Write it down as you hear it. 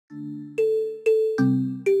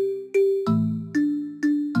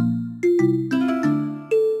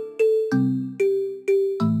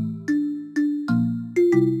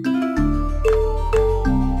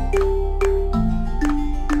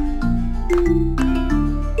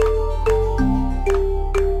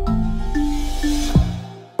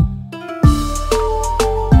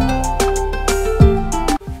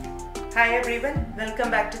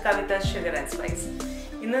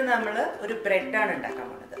നമ്മൾ ഒരു ബ്രെഡാണ് ഉണ്ടാക്കാൻ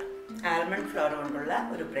പോകുന്നത്. ആൽമണ്ട് ഫ്ലോർ കൊണ്ടുള്ള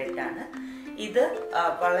ഒരു ബ്രെഡാണ് ഇത്.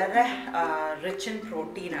 വളരെ റിച്ച് ഇൻ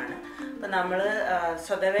പ്രോട്ടീനാണ്. അപ്പം നമ്മൾ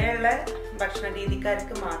സ്വതവേയുള്ള ഭക്ഷണ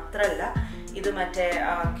രീതിക്കാർക്ക് മാത്രമല്ല, ഇത് മറ്റേ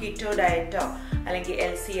കീറ്റോ ഡയറ്റോ അല്ലെങ്കിൽ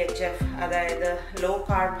LCHF, അതായത് law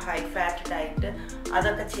carb high fat diet,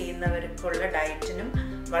 അതൊക്കെ ചെയ്യുന്നവർക്കുള്ള ഡയറ്റിനും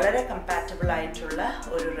വളരെ കമ്പാറ്റബിൾ ആയിട്ടുള്ള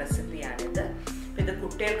ഒരു റെസിപ്പിയാണിത്. ഇത്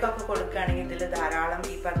കുട്ടികൾക്കൊക്കെ കൊടുക്കുകയാണെങ്കിൽ ഇതിൽ ധാരാളം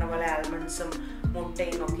ഈ പറഞ്ഞ പോലെ ആൽമണ്ട്സും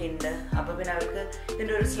മുട്ടയും ഒക്കെ ഉണ്ട്. അപ്പോൾ പിന്നെ അവർക്ക്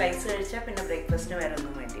ഇതിൻ്റെ ഒരു സ്ലൈസ് കഴിച്ചാൽ പിന്നെ ബ്രേക്ക്ഫാസ്റ്റിന് വേറെ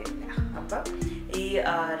ഒന്നും വേണ്ടിയില്ല. അപ്പം ഈ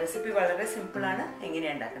റെസിപ്പി വളരെ സിമ്പിളാണ്.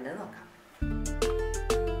 എങ്ങനെയാണ് ഉണ്ടാക്കേണ്ടത് നോക്കാം.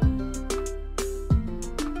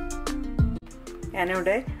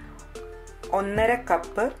 ഞാനിവിടെ 1.5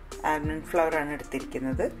 കപ്പ് ആൽമണ്ട് ഫ്ലവർ ആണ്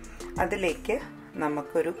എടുത്തിരിക്കുന്നത്. അതിലേക്ക്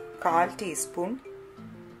നമുക്കൊരു 1/4 ടീസ്പൂൺ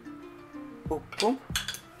ഉപ്പും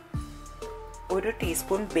 1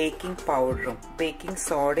 ടീസ്പൂൺ ബേക്കിംഗ് പൗഡറും, ബേക്കിംഗ്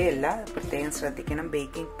സോഡയല്ല, പ്രത്യേകം ശ്രദ്ധിക്കണം,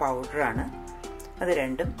 ബേക്കിംഗ് പൗഡറാണ്, അത്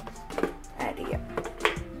രണ്ടും ആഡ് ചെയ്യാം.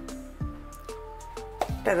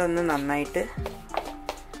 അതൊന്ന് നന്നായിട്ട്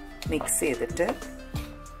മിക്സ് ചെയ്തിട്ട്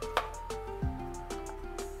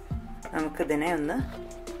നമുക്കിതിനെ ഒന്ന്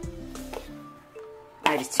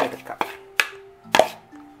അരിച്ചെടുക്കാം.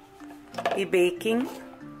 ഈ ബേക്കിംഗ്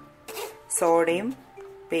സോഡയും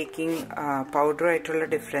ബേക്കിംഗ് പൗഡറുമായിട്ടുള്ള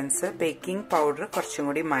ഡിഫറൻസ്, ബേക്കിംഗ് പൗഡർ കുറച്ചും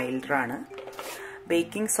കൂടി മൈൽഡറാണ്.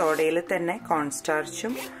 ബേക്കിംഗ് സോഡയിൽ തന്നെ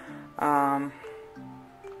കോൺസ്റ്റാർച്ചും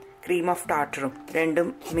ക്രീം ഓഫ് ടാർട്ടറും രണ്ടും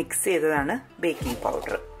മിക്സ് ചെയ്തതാണ് ബേക്കിംഗ്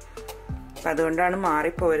പൗഡർ. അപ്പം അതുകൊണ്ടാണ്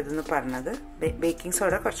മാറിപ്പോരുതെന്ന് പറഞ്ഞത്. ബേക്കിംഗ്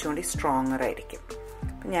സോഡ കുറച്ചും കൂടി സ്ട്രോങ്ങർ ആയിരിക്കും.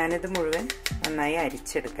 അപ്പം ഞാനിത് മുഴുവൻ നന്നായി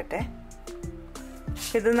അരിച്ചെടുക്കട്ടെ.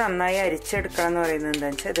 ഇത് നന്നായി അരിച്ചെടുക്കുക എന്ന് പറയുന്നത്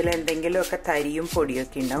എന്താണെന്ന് വെച്ചാൽ ഇതിൽ എന്തെങ്കിലുമൊക്കെ തരിയും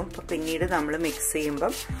പൊടിയൊക്കെ ഉണ്ടാവും. അപ്പോൾ പിന്നീട് നമ്മൾ മിക്സ്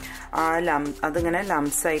ചെയ്യുമ്പം അതിങ്ങനെ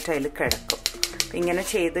ലംസായിട്ട് അതിൽ കിടക്കും. അപ്പം ഇങ്ങനെ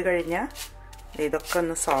ചെയ്ത് കഴിഞ്ഞാൽ ഇതൊക്കെ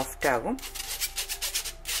ഒന്ന് സോഫ്റ്റ് ആകും.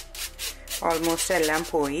 ഓൾമോസ്റ്റ് എല്ലാം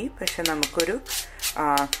പോയി. പക്ഷെ നമുക്കൊരു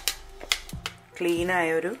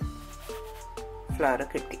ക്ലീനായൊരു ഫ്ലവർ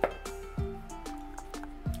കിട്ടി.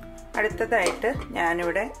 അടുത്തതായിട്ട്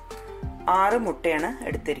ഞാനിവിടെ 6 മുട്ടയാണ്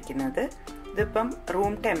എടുത്തിരിക്കുന്നത്. ഇതിപ്പം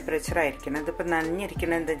റൂം ടെമ്പറേച്ചർ ആയിരിക്കണം. ഇതിപ്പോൾ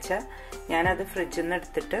നനഞ്ഞിരിക്കണം. എന്താ വെച്ചാൽ ഞാനത് ഫ്രിഡ്ജിൽ നിന്ന്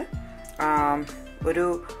എടുത്തിട്ട് ഒരു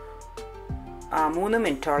 3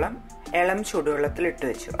 മിനിറ്റോളം ഇളം ചൂടുവെള്ളത്തിൽ ഇട്ട്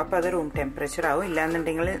വെച്ചു. അപ്പോൾ അത് റൂം ടെമ്പറേച്ചർ ആവും.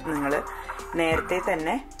 ഇല്ലാന്നുണ്ടെങ്കിൽ നിങ്ങൾ നേരത്തെ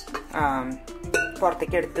തന്നെ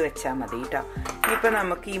പുറത്തേക്ക് എടുത്ത് വെച്ചാൽ മതി കേട്ടോ. ഇനിയിപ്പോൾ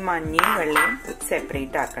നമുക്ക് ഈ മഞ്ഞയും വെള്ളയും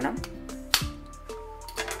സെപ്പറേറ്റ് ആക്കണം.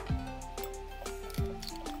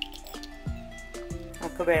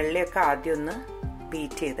 നമുക്ക് വെള്ളയൊക്കെ ആദ്യം ഒന്ന്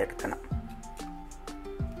ബീറ്റ് ചെയ്തെടുക്കണം.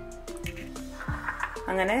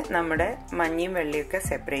 അങ്ങനെ നമ്മുടെ മഞ്ഞയും വെള്ളയൊക്കെ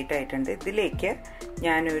സെപ്പറേറ്റ് ആയിട്ടുണ്ട്. ഇതിലേക്ക്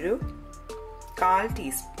ഞാനൊരു 1/4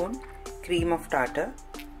 teaspoon cream of tartar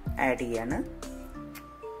add ചെയ്യാണ്.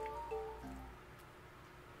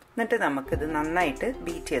 എന്നിട്ട് നമുക്കിത് നന്നായിട്ട്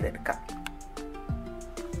ബീറ്റ് ചെയ്തെടുക്കാം.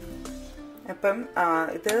 അപ്പം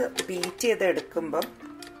ഇത് ബീറ്റ് ചെയ്തെടുക്കുമ്പം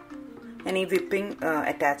ഞാൻ ഈ വിപ്പിംഗ്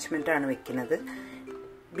അറ്റാച്ച്മെൻ്റ് ആണ് വെക്കുന്നത്.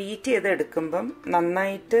 ബീറ്റ് ചെയ്തെടുക്കുമ്പം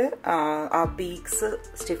നന്നായിട്ട് ആ പീക്സ്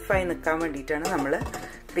സ്റ്റിഫായി നിൽക്കാൻ വേണ്ടിയിട്ടാണ് നമ്മൾ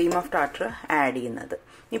ക്രീം ഓഫ് ടാർട്ടർ ആഡ് ചെയ്യുന്നത്.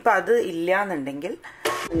 ഇപ്പം അത് ഇല്ലയെന്നുണ്ടെങ്കിൽ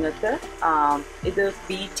നിങ്ങൾക്ക് ഇത്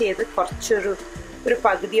ബീറ്റ് ചെയ്ത് ഒരു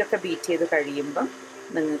പകുതിയൊക്കെ ബീറ്റ് ചെയ്ത് കഴിയുമ്പം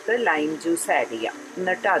നിങ്ങൾക്ക് ലൈം ജ്യൂസ് ആഡ് ചെയ്യാം.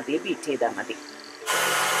 എന്നിട്ട് അതേ ബീറ്റ് ചെയ്താൽ മതി.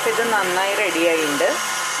 ഇത് നന്നായി റെഡിയായിട്ടുണ്ട്.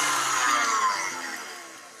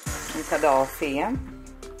 നമുക്കത് ഓഫ് ചെയ്യാം.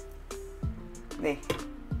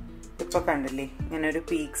 ഇപ്പോൾ കണ്ടില്ലേ, ഇങ്ങനെ ഒരു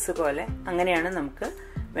പീക്സ് പോലെ, അങ്ങനെയാണ് നമുക്ക്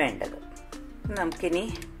വേണ്ടത്. നമുക്കിനി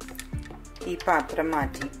ഈ പാത്രം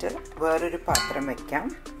മാറ്റിയിട്ട് വേറൊരു പാത്രം വയ്ക്കാം.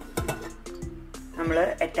 നമ്മൾ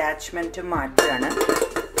അറ്റാച്ച്മെൻറ്റ് മാറ്റുകയാണ്.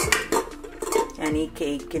 ഞാൻ ഈ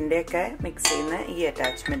കേക്കിൻ്റെയൊക്കെ മിക്സ് ചെയ്യുന്ന ഈ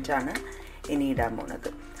അറ്റാച്ച്മെൻറ്റാണ് ഇനി ഇടാൻ പോകുന്നത്.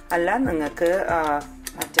 അല്ല, നിങ്ങൾക്ക്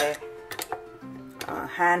മറ്റേ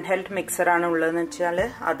ഹാൻഡ് ഹെൽഡ് മിക്സറാണ് ഉള്ളതെന്ന് വെച്ചാൽ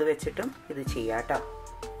അത് വെച്ചിട്ടും ഇത് ചെയ്യാം കേട്ടോ.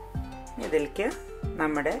 ഇതിലേക്ക്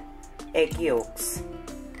നമ്മുടെ എഗ് യോക്സ്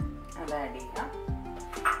അത് ആഡ് ചെയ്യാം.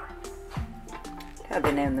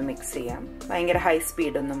 അതിനെ ഒന്ന് മിക്സ് ചെയ്യാം. ഭയങ്കര ഹൈ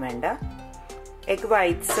സ്പീഡൊന്നും വേണ്ട. എഗ്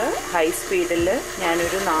വൈറ്റ്സ് ഹൈ സ്പീഡിൽ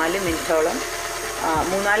ഞാനൊരു 3-4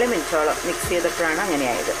 മിനിറ്റോളം മിക്സ് ചെയ്തപ്പോഴാണ്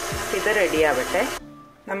അങ്ങനെയായത്. ഇത് റെഡിയാവട്ടെ.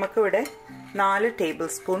 നമുക്കിവിടെ 4 ടേബിൾ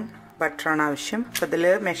സ്പൂൺ ബട്ടറാണ് ആവശ്യം. അപ്പോൾ ഇതിൽ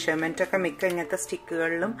മെഷർമെൻറ്റൊക്കെ മിക്ക ഇങ്ങനത്തെ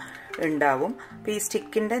സ്റ്റിക്കുകളിലും ഉണ്ടാവും. അപ്പോൾ ഈ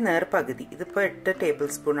സ്റ്റിക്കിൻ്റെ നേർപകുതി, ഇതിപ്പോൾ 8 ടേബിൾ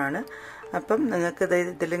സ്പൂണാണ്. അപ്പം നിങ്ങൾക്ക്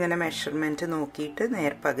ഇതിലിങ്ങനെ മെഷർമെൻറ്റ് നോക്കിയിട്ട്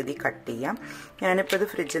നേർപകുതി കട്ട് ചെയ്യാം. ഞാനിപ്പോൾ ഇത്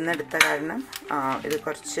ഫ്രിഡ്ജിൽ നിന്ന് എടുത്ത കാരണം ഇത്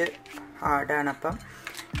കുറച്ച് ഹാർഡാണ്. അപ്പം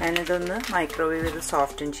ഞാനിതൊന്ന് മൈക്രോവേവ് ചെയ്ത്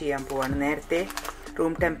സോഫ്റ്റൻ ചെയ്യാൻ പോവാണ്. നേരത്തെ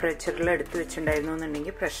റൂം ടെമ്പറേച്ചറിൽ എടുത്ത് വെച്ചിട്ടുണ്ടായിരുന്നു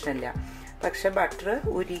എന്നുണ്ടെങ്കിൽ പ്രശ്നമില്ല. പക്ഷെ ബട്ടർ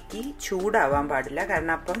ഉരുക്കി ചൂടാവാൻ പാടില്ല,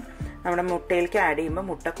 കാരണം അപ്പം നമ്മുടെ മുട്ടയിലേക്ക് ആഡ് ചെയ്യുമ്പോൾ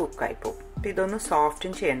മുട്ട കുക്കായി പോകും. അപ്പം ഇതൊന്ന്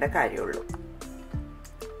സോഫ്റ്റും ചെയ്യേണ്ട കാര്യമുള്ളൂ.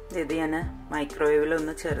 ഇത് ഞാൻ മൈക്രോവേവിൽ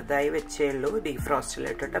ഒന്ന് ചെറുതായി വെച്ചേ ഉള്ളൂ,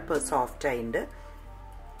 ഡീഫ്രോസ്റ്റിലിട്ടിട്ട്. അപ്പോൾ സോഫ്റ്റ് ആയിട്ടുണ്ട്.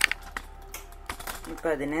 ഇപ്പം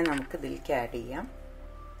അതിനെ നമുക്ക് ഇതിലേക്ക് ആഡ് ചെയ്യാം.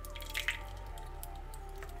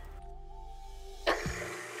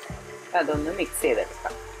 അതൊന്ന് മിക്സ്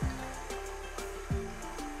ചെയ്തെടുക്കാം.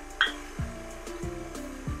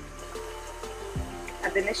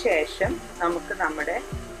 അതിനുശേഷം നമുക്ക് നമ്മുടെ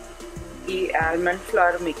ഈ ആൽമണ്ട്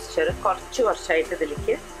ഫ്ലവർ മിക്സ്ചർ കുറച്ചായിട്ട്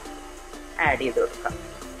ഇതിലേക്ക് ആഡ് ചെയ്ത് കൊടുക്കാം.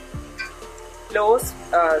 ലോ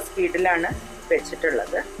സ്പീഡിലാണ്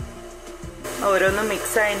വെച്ചിട്ടുള്ളത്. ഓരോന്നും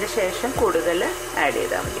മിക്സ് ആയതിന് ശേഷം കൂടുതൽ ആഡ്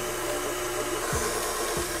ചെയ്താൽ മതി.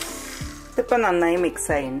 ഇതിപ്പോൾ നന്നായി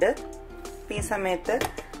മിക്സ് ആയിട്ടുണ്ട്. ഈ സമയത്ത്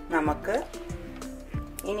നമുക്ക്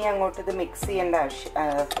ഇനി അങ്ങോട്ട് ഇത് മിക്സ് ചെയ്യേണ്ട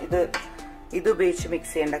ഇത് ഉപയോഗിച്ച്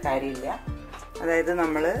മിക്സ് ചെയ്യേണ്ട കാര്യമില്ല. അതായത്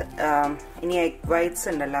നമ്മൾ ഇനി എഗ് വൈറ്റ്സ്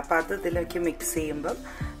ഉണ്ടല്ലോ, അപ്പോൾ അത് ഇതിലേക്ക് മിക്സ് ചെയ്യുമ്പം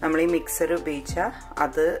നമ്മൾ ഈ മിക്സർ ഉപയോഗിച്ചാൽ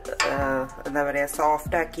അത് എന്താ പറയുക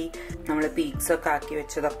സോഫ്റ്റാക്കി നമ്മൾ പീക്സൊക്കെ ആക്കി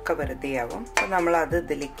വെച്ചതൊക്കെ വെറുതെ ആവും. അപ്പം നമ്മളത്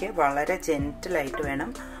ഇതിലേക്ക് വളരെ ജെൻറ്റിലായിട്ട് വേണം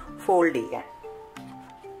ഫോൾഡ് ചെയ്യാൻ.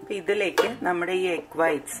 അപ്പം ഇതിലേക്ക് നമ്മുടെ ഈ എഗ്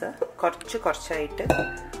വൈറ്റ്സ് കുറച്ചായിട്ട്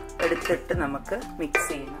എടുത്തിട്ട് നമുക്ക് മിക്സ്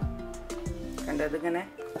ചെയ്യണം. കണ്ടത് ഇങ്ങനെ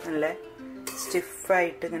നല്ല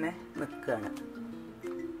സ്റ്റിഫായിട്ട് ഇങ്ങനെ നിൽക്കുകയാണ്.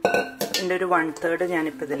 ഇതിൻ്റെ ഒരു 1/3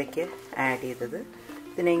 ഞാനിപ്പോൾ ഇതിലേക്ക് ആഡ് ചെയ്തത്.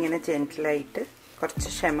 ഇതിനെ ഇങ്ങനെ ജെൻറ്റിലായിട്ട്, കുറച്ച്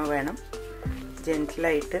ക്ഷമ വേണം,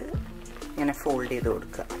 ജെൻറ്റിലായിട്ട് ഇങ്ങനെ ഫോൾഡ് ചെയ്ത്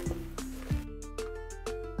കൊടുക്കുക.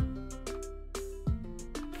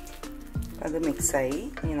 അത് മിക്സായി.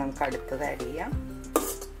 ഇനി നമുക്ക് അടുത്തത് ആഡ് ചെയ്യാം.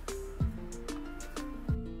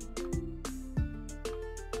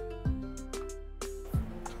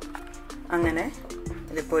 അങ്ങനെ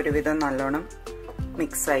ഇതിപ്പോൾ ഒരുവിധം നല്ലോണം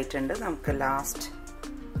മിക്സ് ആയിട്ടുണ്ട്. നമുക്ക് ലാസ്റ്റ്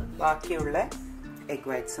ബാക്കിയുള്ള എഗ്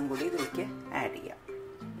വൈറ്റ്സും കൂടി ഇതിലേക്ക് ആഡ് ചെയ്യാം.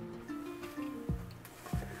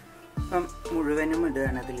 അപ്പം മുഴുവനും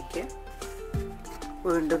ഇടുകയാണ് ഇതിലേക്ക്.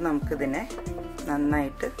 വീണ്ടും നമുക്കിതിനെ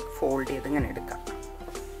നന്നായിട്ട് ഫോൾഡ് ചെയ്ത് ഇങ്ങനെ എടുക്കാം.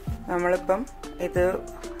 നമ്മളിപ്പം ഇത്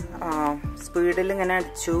സ്പീഡിൽ ഇങ്ങനെ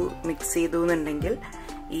അടിച്ചു മിക്സ് ചെയ്തു എന്നുണ്ടെങ്കിൽ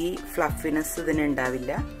ഈ ഫ്ലഫിനെസ്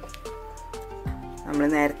ഇതിനുണ്ടാവില്ല. നമ്മൾ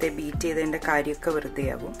നേരത്തെ ബീറ്റ് ചെയ്തതിൻ്റെ കാര്യമൊക്കെ വെറുതെ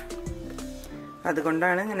ആവും.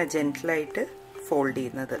 അതുകൊണ്ടാണ് ഇങ്ങനെ ജെൻറ്റിലായിട്ട് ഫോൾഡ്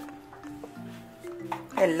ചെയ്യുന്നത്.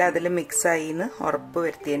 എല്ലാം അതിൽ മിക്സായി എന്ന് ഉറപ്പ്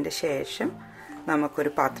വരുത്തിയതിൻ്റെ ശേഷം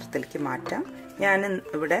നമുക്കൊരു പാത്രത്തിലേക്ക് മാറ്റാം. ഞാൻ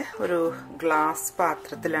ഇവിടെ ഒരു ഗ്ലാസ്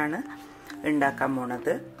പാത്രത്തിലാണ് ഉണ്ടാക്കാൻ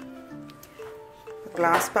പോണത്.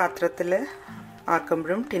 ഗ്ലാസ് പാത്രത്തിൽ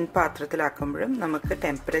ആക്കുമ്പോഴും ടിൻ പാത്രത്തിലാക്കുമ്പോഴും നമുക്ക്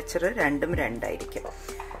ടെമ്പറേച്ചർ രണ്ടും രണ്ടായിരിക്കും.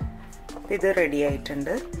 ഇത് റെഡി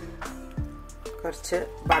ആയിട്ടുണ്ട്. കുറച്ച്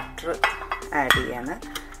ബട്ടർ ആഡ് ചെയ്യാണ്.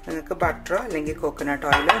 നിങ്ങൾക്ക് ബട്ടറോ അല്ലെങ്കിൽ കോക്കനട്ട്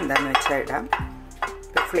ഓയിലോ എന്താണെന്ന് വെച്ചാൽ ഇടാം.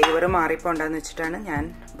 ഫ്ലേവർ മാറിപ്പോണ്ടെന്ന് വെച്ചിട്ടാണ് ഞാൻ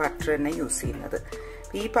ബട്ടർ തന്നെ യൂസ് ചെയ്യുന്നത്.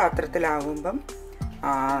 ഈ പാത്രത്തിലാകുമ്പം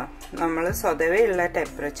നമ്മൾ സ്വതവേ ഉള്ള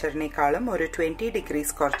ടെമ്പറേച്ചറിനേക്കാളും ഒരു 20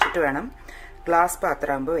 ഡിഗ്രീസ് കുറച്ചിട്ട് വേണം ഗ്ലാസ്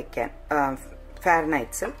പാത്രമാകുമ്പോൾ വെക്കാൻ.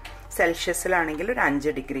 ഫാരനൈറ്റ്സിൽ, സെൽഷ്യസിലാണെങ്കിൽ ഒരു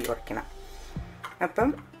 5 ഡിഗ്രി കുറയ്ക്കണം. അപ്പം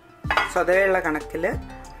സ്വതവേ ഉള്ള കണക്കിൽ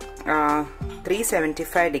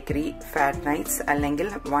 375 ഡിഗ്രി ഫാരനൈറ്റ്സ് അല്ലെങ്കിൽ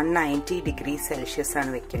 190 ഡിഗ്രി സെൽഷ്യസ്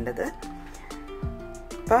ആണ് വെക്കേണ്ടത്.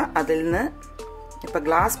 അപ്പം അതിൽ നിന്ന് ഇപ്പം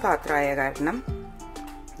ഗ്ലാസ് പാത്രമായ കാരണം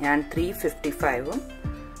ഞാൻ 355ഉം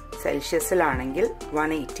സെൽഷ്യസിലാണെങ്കിൽ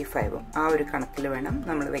 185ഉം ആ ഒരു കണക്കിൽ വേണം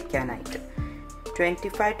നമ്മൾ വെക്കാനായിട്ട്.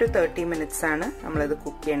 25 to 30 മിനിറ്റ്സ് ആണ് നമ്മളിത്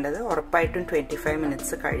കുക്ക് ചെയ്യേണ്ടത്. ഉറപ്പായിട്ടും 25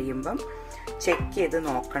 മിനിറ്റ്സ് കഴിയുമ്പം ചെക്ക് ചെയ്ത്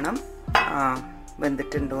നോക്കണം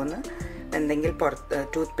വെന്തിട്ടുണ്ടോയെന്ന്. എന്തെങ്കിലും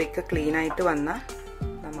ടൂത്ത് പിക്ക് ക്ലീൻ ആയിട്ട് വന്നാൽ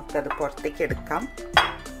നമുക്കത് പുറത്തേക്ക് എടുക്കാം.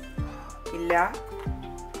 ഇല്ല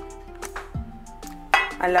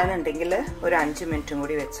അല്ലാന്നുണ്ടെങ്കിൽ ഒരു 5 മിനിറ്റും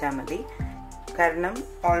കൂടി വെച്ചാൽ മതി. കാരണം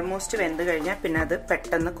ഓൾമോസ്റ്റ് വെന്ത് കഴിഞ്ഞാൽ പിന്നെ അത്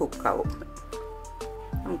പെട്ടെന്ന് കുക്കാവും.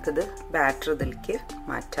 നമുക്കിത് ബാറ്റർ ഇതിലേക്ക്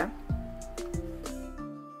മാറ്റാം.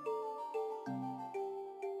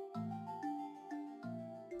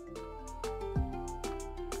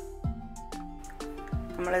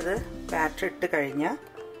 നമ്മളിത് ബാറ്റർ ഇട്ട് കഴിഞ്ഞാൽ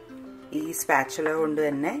ഈ സ്പാച്ചുല കൊണ്ട്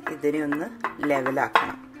തന്നെ ഇതിനെ ഒന്ന്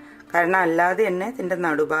ലെവലാക്കണം. കാരണം അല്ലാതെ തന്നെ ഇതിൻ്റെ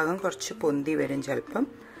നടുഭാഗം കുറച്ച് പൊന്തി വരും ചിലപ്പം.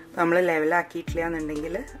 നമ്മൾ ലെവലാക്കിയിട്ടില്ല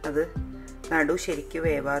എന്നുണ്ടെങ്കിൽ അത് നടു ശരിക്കും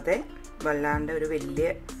വേവാതെ വല്ലാണ്ട് ഒരു വലിയ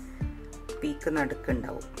പീക്ക്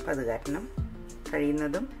നടുക്കുണ്ടാവും. അപ്പം അത് കാരണം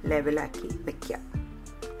കഴിയുന്നതും ലെവലാക്കി വെക്കാം.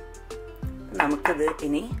 നമുക്കിത്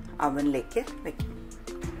ഇനി അവനിലേക്ക് വെക്കാം.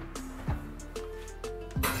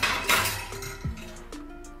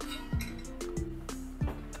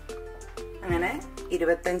 അങ്ങനെ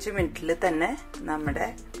 25 മിനിറ്റിൽ തന്നെ നമ്മുടെ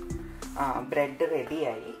ബ്രെഡ്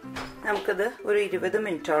റെഡിയായി. നമുക്കിത് ഒരു 20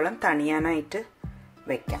 മിനിറ്റോളം തണിയാനായിട്ട്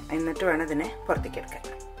വെക്കാം. എന്നിട്ട് വേണം ഇതിനെ പുറത്തേക്ക് എടുക്കാൻ.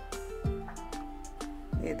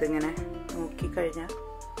 ഇതിങ്ങനെ നോക്കിക്കഴിഞ്ഞാൽ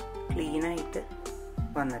ക്ലീനായിട്ട്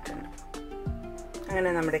വന്നിട്ടുണ്ട്.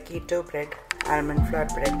 അങ്ങനെ നമ്മുടെ keto bread, almond flower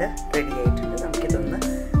bread ready ആയിട്ടുണ്ട്. നമുക്കിതൊന്ന്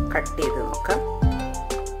കട്ട് ചെയ്ത് നോക്കാം.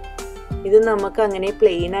 ഇത് നമുക്ക് അങ്ങനെ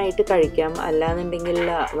പ്ലെയിൻ ആയിട്ട് കഴിക്കാം, അല്ലാന്നുണ്ടെങ്കിൽ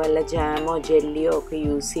വല്ല ജാമോ ജെല്ലിയോ ഒക്കെ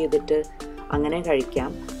യൂസ് ചെയ്തിട്ട് അങ്ങനെ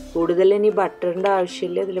കഴിക്കാം. കൂടുതൽ ഇനി ബട്ടറിൻ്റെ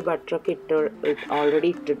ആവശ്യമില്ല, ഇതിൽ ബട്ടറൊക്കെ ഓൾറെഡി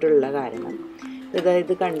ഇട്ടിട്ടുള്ള കാരണം.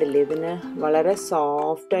 ഇത് കണ്ടില്ലേ, ഇതിന് വളരെ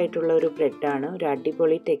സോഫ്റ്റ് ആയിട്ടുള്ള ഒരു ബ്രെഡാണ്, ഒരു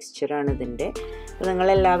അടിപൊളി ടെക്സ്ചറാണ് ഇതിൻ്റെ. അപ്പോൾ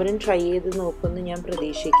നിങ്ങളെല്ലാവരും ട്രൈ ചെയ്ത് നോക്കുമെന്ന് ഞാൻ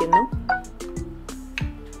പ്രതീക്ഷിക്കുന്നു.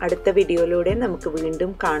 അടുത്ത വീഡിയോയിലൂടെ നമുക്ക്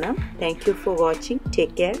വീണ്ടും കാണാം. Thank you for watching.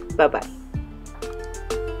 Take care. Bye bye.